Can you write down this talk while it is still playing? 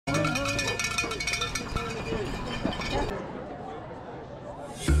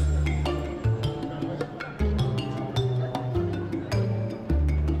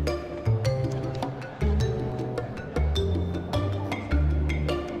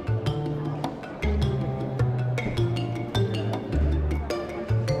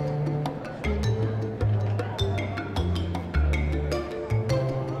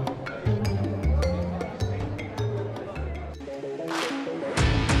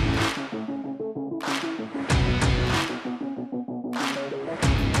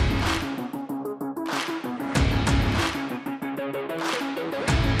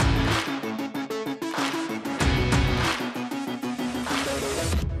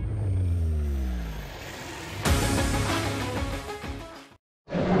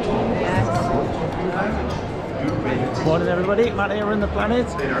Morning everybody, Matt here on the planet.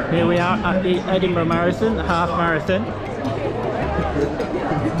 Here we are at the Edinburgh Marathon, the half marathon.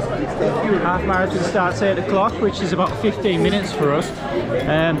 Half marathon starts at 8 o'clock, which is about 15 minutes for us.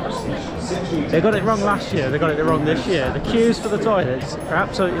 They got it wrong last year, they got it wrong this year. The queues for the toilets are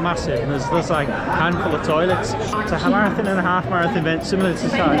absolutely massive, and there's like a handful of toilets. It's a marathon and a half marathon event similar to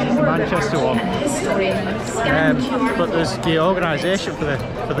size as the Manchester one. But there's the organisation for the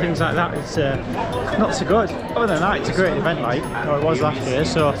things like that is not so good. Other than that, it's a great event, like it was last year.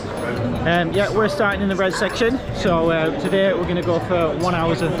 So yeah, we're starting in the red section. So today we're going to go for 1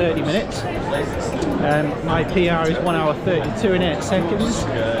 hour and 30 minutes. My PR is 1 hour 32 and 8 seconds.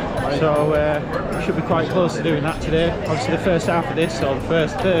 So we should be quite close to doing that today. Obviously the first half of this, or the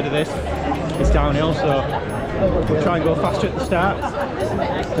first third of this, is downhill, so we'll try and go faster at the start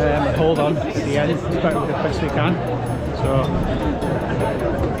and hold on at the end as best we can. So,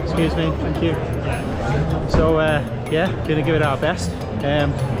 excuse me, thank you. So yeah, gonna give it our best.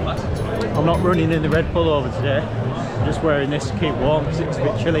 I'm not running in the red pullover today. I'm just wearing this to keep warm because it's a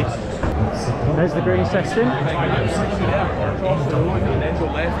bit chilly. There's the green section,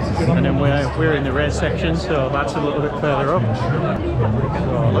 and then we're in the red section, so that's a little bit further up.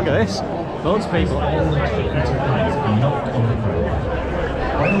 So look at this, loads of people.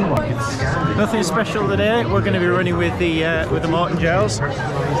 Nothing special today. We're going to be running with the Morton gels, which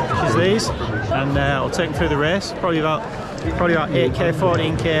is these, and I'll take them through the race. Probably about 8k,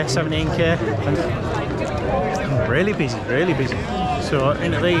 14k, 17k. And really busy, really busy. So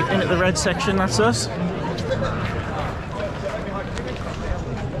into the red section, that's us.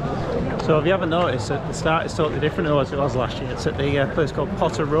 So if you haven't noticed, at the start it's totally different to what it was last year. It's at the place called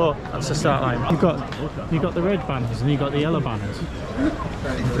Potter Row. That's the start line. You've got the red banners and you've got the yellow banners.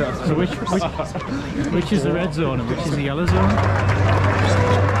 So which is the red zone and which is the yellow zone?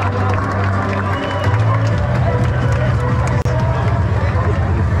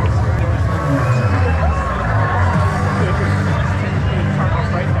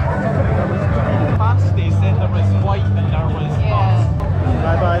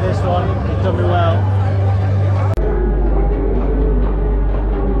 This one, you've done me well.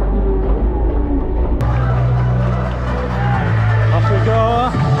 Off we go.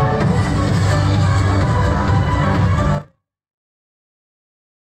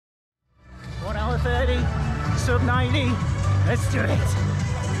 1 hour 30, sub 90. Let's do it.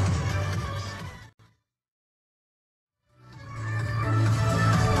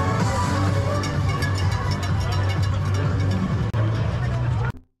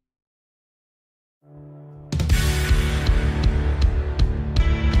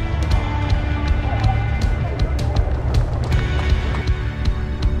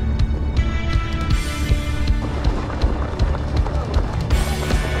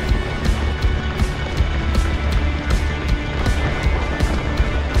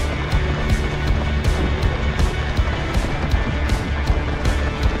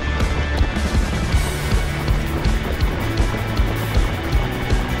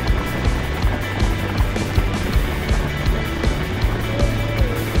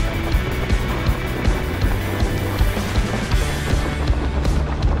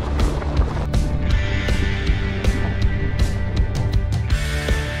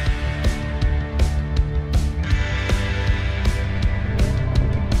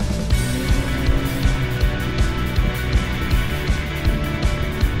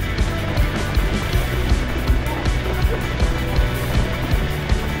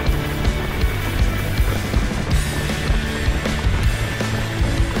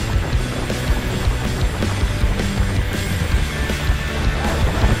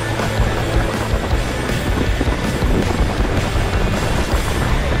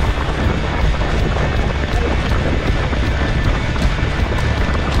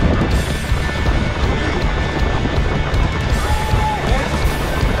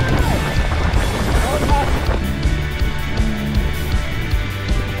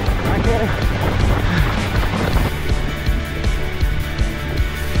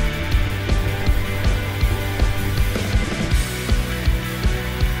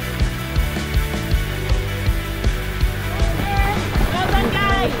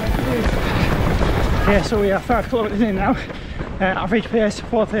 Okay, so we are 5 kilometres in now. Average pace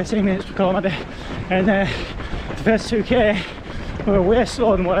 4:13 minutes per kilometre, and the first 2k were way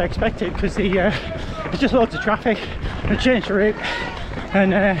slower than what I expected because there's just loads of traffic. I changed the route,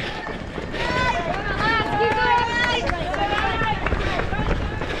 and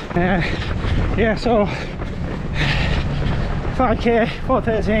yeah, so 5k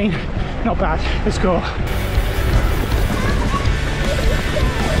 4:13, not bad. Let's go.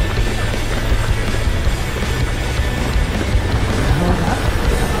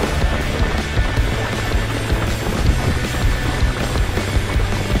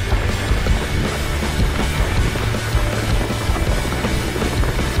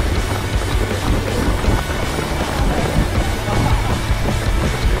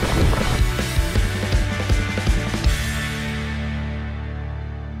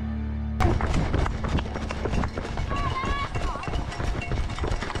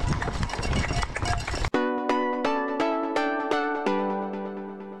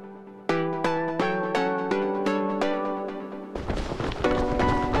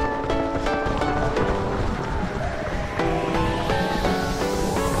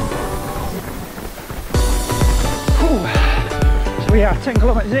 We are 10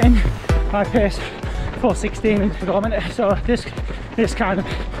 kilometres in, my pace 4:16 per kilometre, so this kind of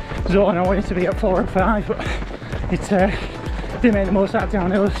zone I wanted to be at 4 or 5, but it's didn't make the most out of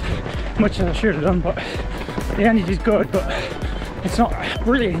downhill as much as I should have done, but the energy is good, but it's not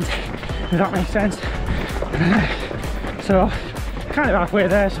brilliant, if that makes sense. So kind of halfway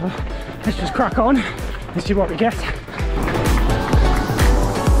there, so let's just crack on and see what we get.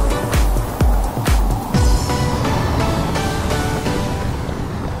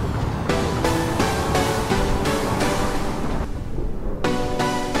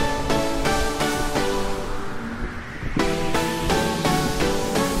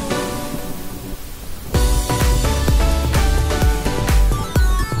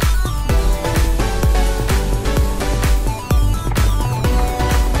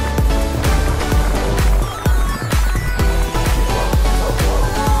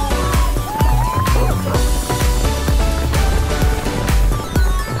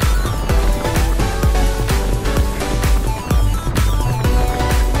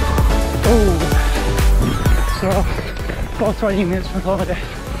 So, about 20 minutes per kilometre.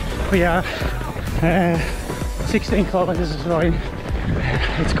 We are 16 kilometres or so in.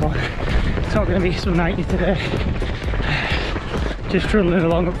 It's gone. It's not going to be some 90 today. Just trundling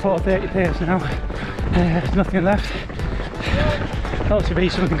along at 4:30 pace now. There's nothing left. Ought to be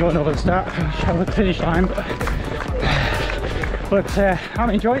something going over the start, over the finish line, but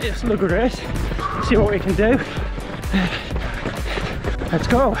I'm enjoying it. It's still a good race. See what we can do. Let's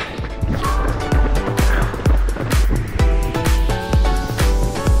go.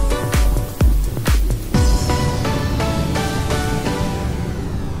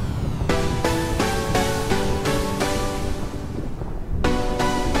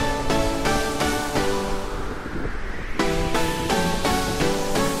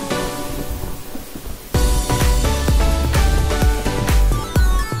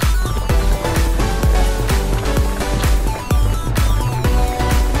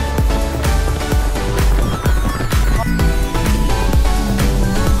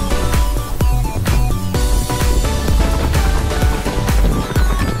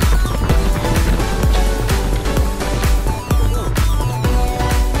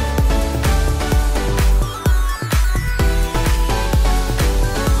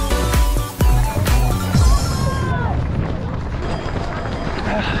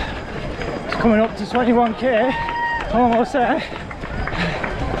 Coming up to 21k, almost there.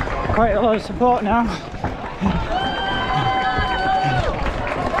 Quite a lot of support now.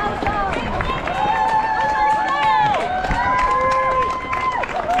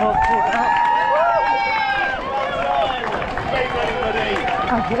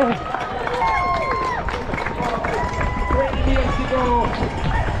 Okay. 20 meters to go.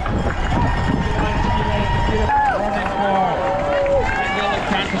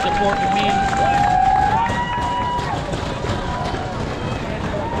 Can't support the means.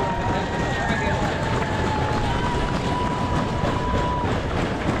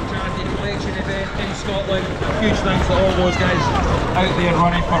 Charity collection event in Scotland. Huge thanks to all those guys out there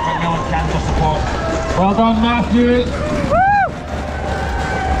running for Macmillan Cancer Support. Well done, Matthew.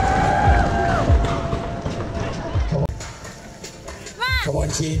 Come on,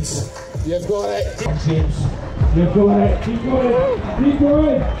 James. You've got it. Come on, James. You've got it. Keep going. Keep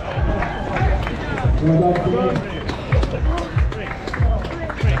going. Well done, James.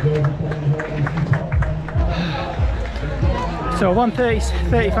 So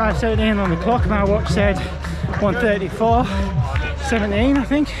 1:35.17 on the clock. My watch said 1:34.17, I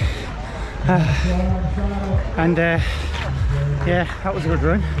think. Yeah, that was a good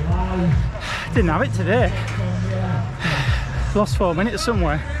run. Didn't have it today. Lost 4 minutes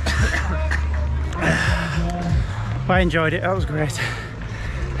somewhere. But I enjoyed it. That was great.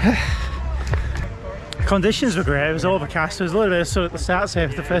 Conditions were great. It was overcast. There was a little bit of sun at the start, say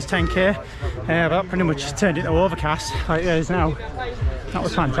for the first 10k, but that pretty much turned into overcast like there is now. That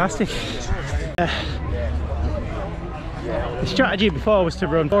was fantastic. The strategy before was to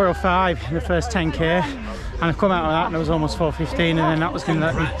run 4:05 in the first 10k, and I've come out of that and it was almost 4:15, and then that was going to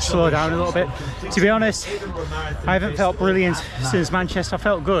let me slow down a little bit. To be honest, I haven't felt brilliant since Manchester. I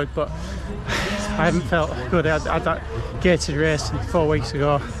felt good, but I haven't felt good. I had that gated race 4 weeks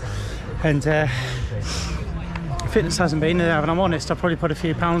ago, and fitness hasn't been there, and I'm honest, I probably put a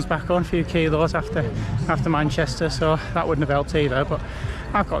few pounds back on, a few kilos after Manchester, so that wouldn't have helped either, but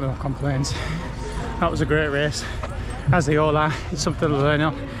I've got no complaints. That was a great race, as they all are. It's something to learn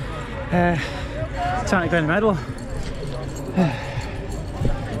on. Time to go in the medal.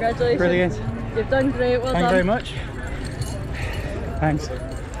 Congratulations. Brilliant. You've done great, well Thank you done. very much. Thanks.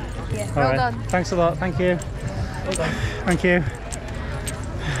 Yeah, All well right. done. Thanks a lot, thank you. Well done. Thank you.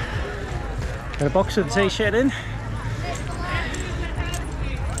 Got a box with the t-shirt in.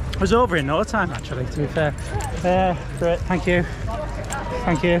 It was over in no time actually, to be fair. Great, thank you.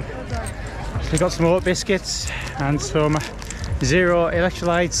 Thank you. We got some oat biscuits and some zero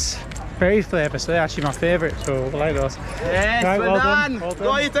electrolytes. Berry flavour, so they're actually my favourite, so I like those. Yes, Right, well done. Well done.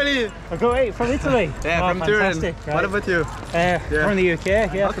 Go Italy. I go from Italy. Yeah, Oh, from Turin. fantastic. Right. What about you? From the UK,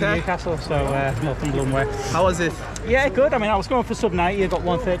 yeah, from Okay. Newcastle, so Northumberland way. How was it? Yeah, good. I mean, I was going for sub 90, I got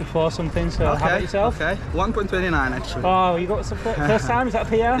 134 something, so how about yourself? Okay, 1.29 actually. Oh, you got some first time, is that a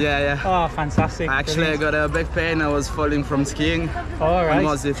PR? Yeah, yeah. Oh, fantastic. Actually, I got a back pain. I was falling from skiing. All right. When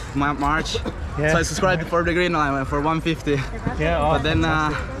was it? March. Yeah. So I subscribed for the green line for 150. Yeah, oh, But then,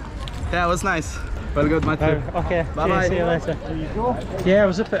 yeah, it was nice. Well, good, Matthew. Oh, okay, Bye-bye. see you later. Yeah, I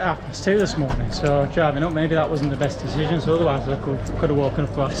was up at 2:30 this morning, so driving up, maybe that wasn't the best decision, so otherwise I could have woken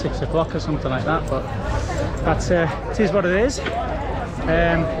up about 6 o'clock or something like that, but that's, it is what it is. It's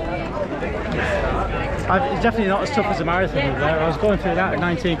definitely not as tough as a marathon over there. I was going through that at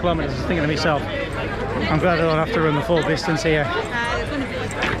 19 kilometres, thinking to myself, I'm glad I don't have to run the full distance here,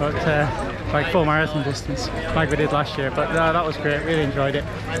 but like full marathon distance, like we did last year, but that was great, really enjoyed it.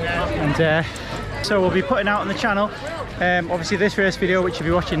 And so we'll be putting out on the channel obviously this race video, which you'll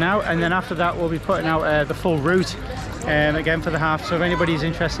be watching now, and then after that we'll be putting out the full route again for the half, so if anybody's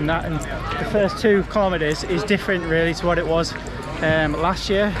interested in that. And the first 2 kilometres is different really to what it was last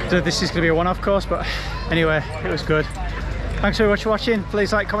year, so this is going to be a one-off course, but anyway, it was good. Thanks very much for watching.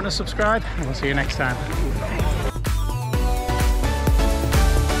 Please like, comment and subscribe, and we'll see you next time.